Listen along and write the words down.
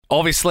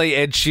Obviously,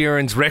 Ed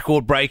Sheeran's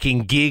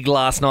record-breaking gig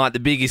last night, the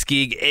biggest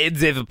gig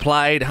Ed's ever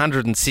played,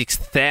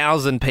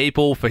 106,000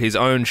 people for his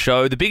own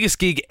show, the biggest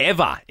gig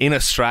ever in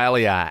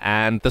Australia,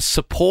 and the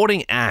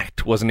supporting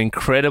act was an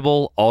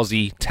incredible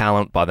Aussie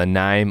talent by the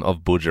name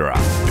of Budjerah.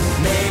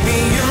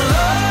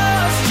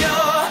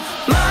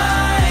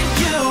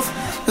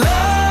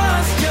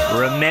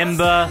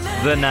 Remember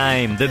the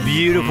name, the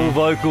beautiful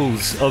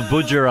vocals of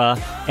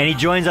Budjerah, and he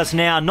joins us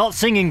now, not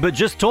singing but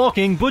just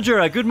talking.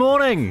 Budjerah, good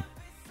morning.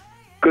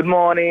 Good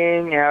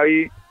morning. How are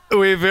you?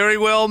 We're very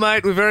well,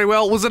 mate. We're very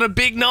well. Was it a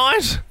big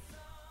night?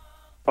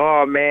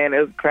 Oh man, it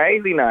was a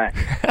crazy night.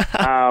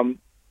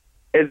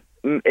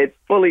 It's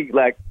fully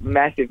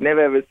massive. Never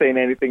ever seen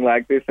anything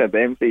like this at the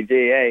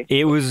MCG.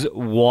 It was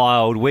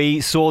wild. We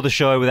saw the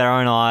show with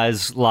our own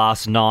eyes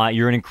last night.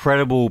 You're an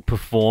incredible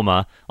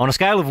performer. On a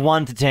scale of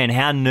 1 to 10,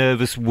 how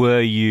nervous were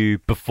you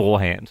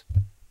beforehand?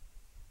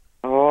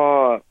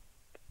 Oh,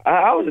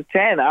 I was a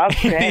 10. I was a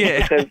 10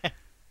 Yeah. because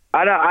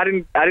I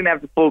didn't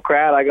have the full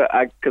crowd.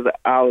 Because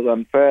I was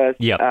on first.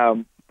 Yep.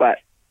 But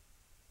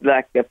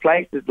the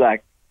place is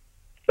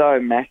so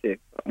massive.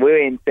 We were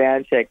in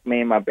sound check, me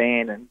and my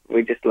band, and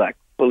we just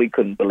fully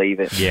couldn't believe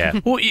it. Yeah.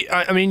 Well,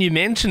 you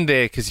mentioned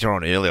there, because you're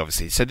on early,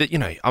 obviously, so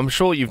that, I'm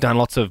sure you've done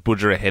lots of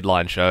Budjerah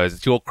headline shows.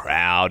 It's your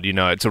crowd,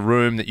 it's a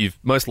room that you've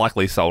most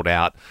likely sold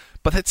out.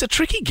 But it's a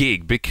tricky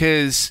gig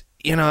because,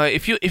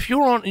 if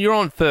you're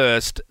on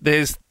first,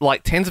 there's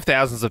tens of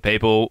thousands of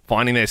people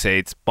finding their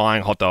seats,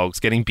 buying hot dogs,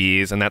 getting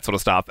beers and that sort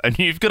of stuff, and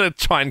you've got to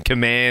try and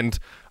command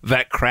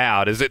that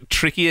crowd. Is it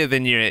trickier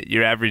than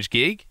your average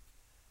gig?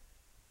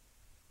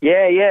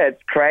 Yeah,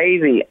 it's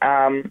crazy.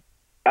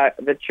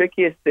 The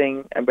trickiest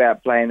thing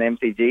about playing the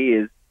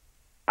MCG is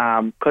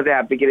because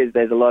how big it is,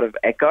 there's a lot of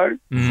echo.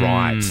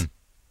 Right.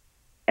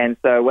 And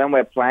so when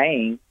we're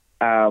playing,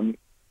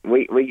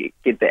 we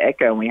get the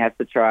echo and we have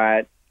to try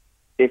and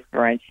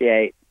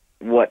differentiate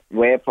what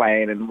we're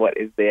playing and what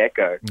is the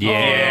echo.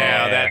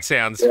 Yeah, that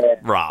sounds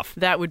rough.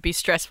 That would be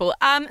stressful.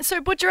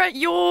 So, Budjerah,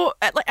 you're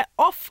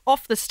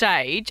off the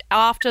stage,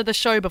 after the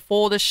show,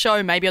 before the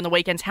show, maybe on the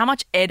weekends. How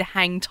much Ed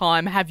hang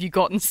time have you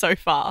gotten so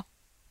far?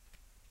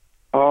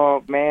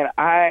 Oh, man,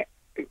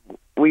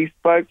 we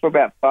spoke for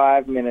about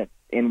 5 minutes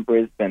in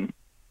Brisbane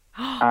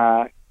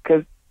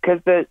because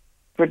the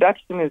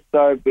production is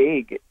so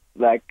big.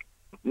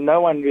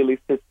 No one really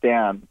sits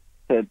down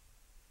to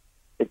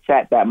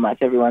chat that much.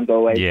 Everyone's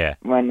always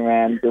running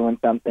around doing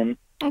something.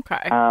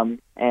 Okay.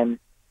 And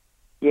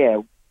yeah,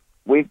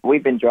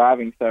 we've been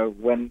driving, so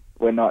when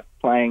we're not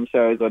playing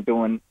shows or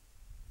doing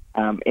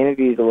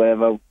interviews or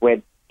whatever,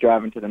 we're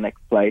driving to the next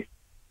place.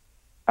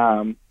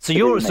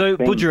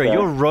 Budjerah,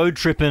 you're road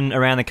tripping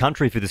around the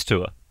country for this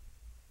tour.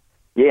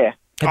 Yeah.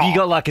 Have you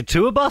got a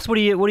tour bus? What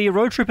are you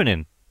road tripping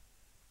in?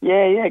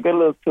 Yeah, got a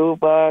little tour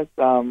bus.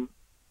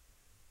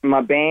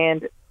 My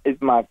band is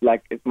my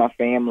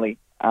family.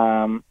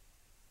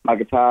 My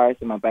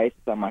guitarist and my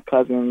bassist are my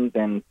cousins,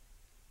 and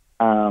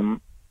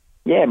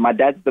my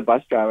dad's the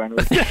bus driver. And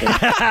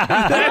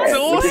That's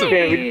awesome.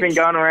 We've just been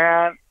going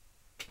around.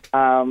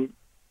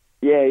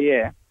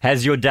 Yeah.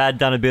 Has your dad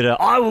done a bit of,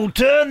 I will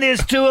turn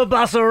this tour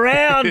bus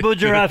around,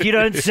 Budjerah, if you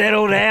don't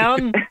settle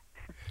down?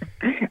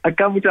 A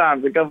couple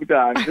times. Keep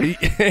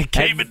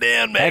it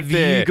down, mate. Have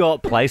you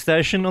got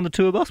PlayStation on the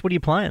tour bus? What are you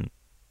playing?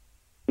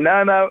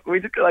 No, we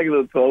just got a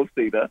little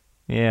 12-seater.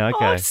 Yeah,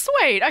 okay. Oh,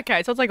 sweet.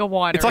 Okay, so it's like a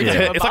winery. It's like a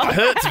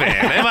Hertz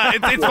van.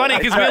 It's funny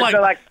because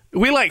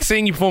we like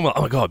seeing you perform.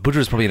 Oh my God,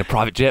 Budjerah's probably in a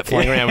private jet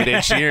flying around with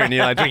Ed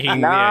Sheeran,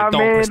 drinking Dom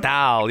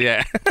Cristal.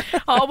 Yeah.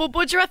 Oh, well,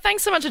 Budjerah,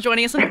 thanks so much for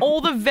joining us, and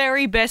all the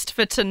very best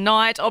for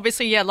tonight.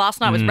 Obviously,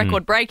 last night was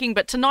record breaking,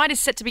 but tonight is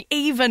set to be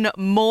even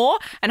more,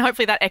 and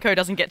hopefully that echo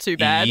doesn't get too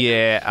bad.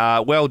 Yeah,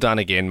 well done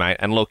again, mate.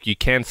 And look, you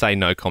can say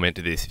no comment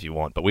to this if you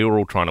want, but we were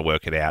all trying to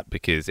work it out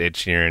because Ed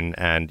Sheeran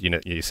and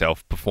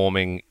yourself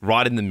performing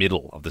right in the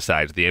middle of the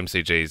stage. The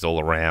MCG is all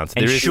around. So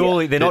and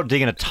surely they're not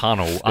digging a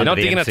tunnel. They're not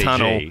digging the a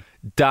tunnel.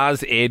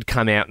 Does Ed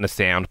come out in a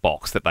sound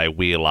box that they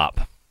wheel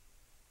up?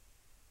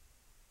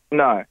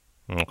 No.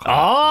 Okay.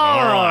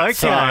 Oh,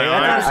 okay.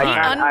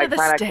 Under the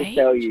I can't stage? actually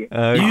tell you.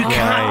 Okay. You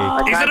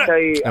I can't tell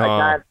you. I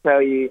can't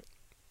tell you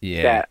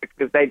that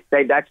because they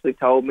actually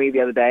told me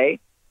the other day,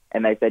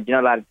 and they said you're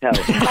not allowed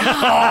to tell.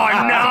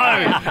 Oh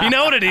no! You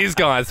know what it is,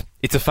 guys?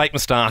 It's a fake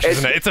moustache,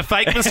 isn't it? It's a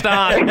fake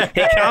moustache.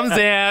 He comes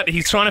out,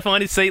 he's trying to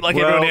find his seat like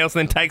everyone else,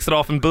 and then takes it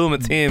off, and boom,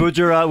 it's him.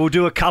 Budjerah, we'll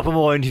do a couple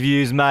more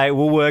interviews, mate.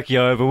 We'll work you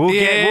over. We'll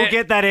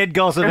get that Ed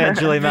Goss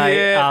eventually, mate.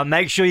 Yeah.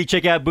 Make sure you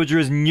check out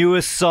Budjerah's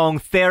newest song,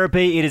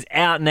 Therapy. It is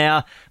out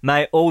now,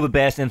 mate. All the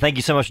best, and thank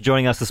you so much for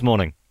joining us this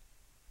morning.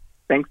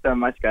 Thanks so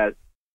much, guys.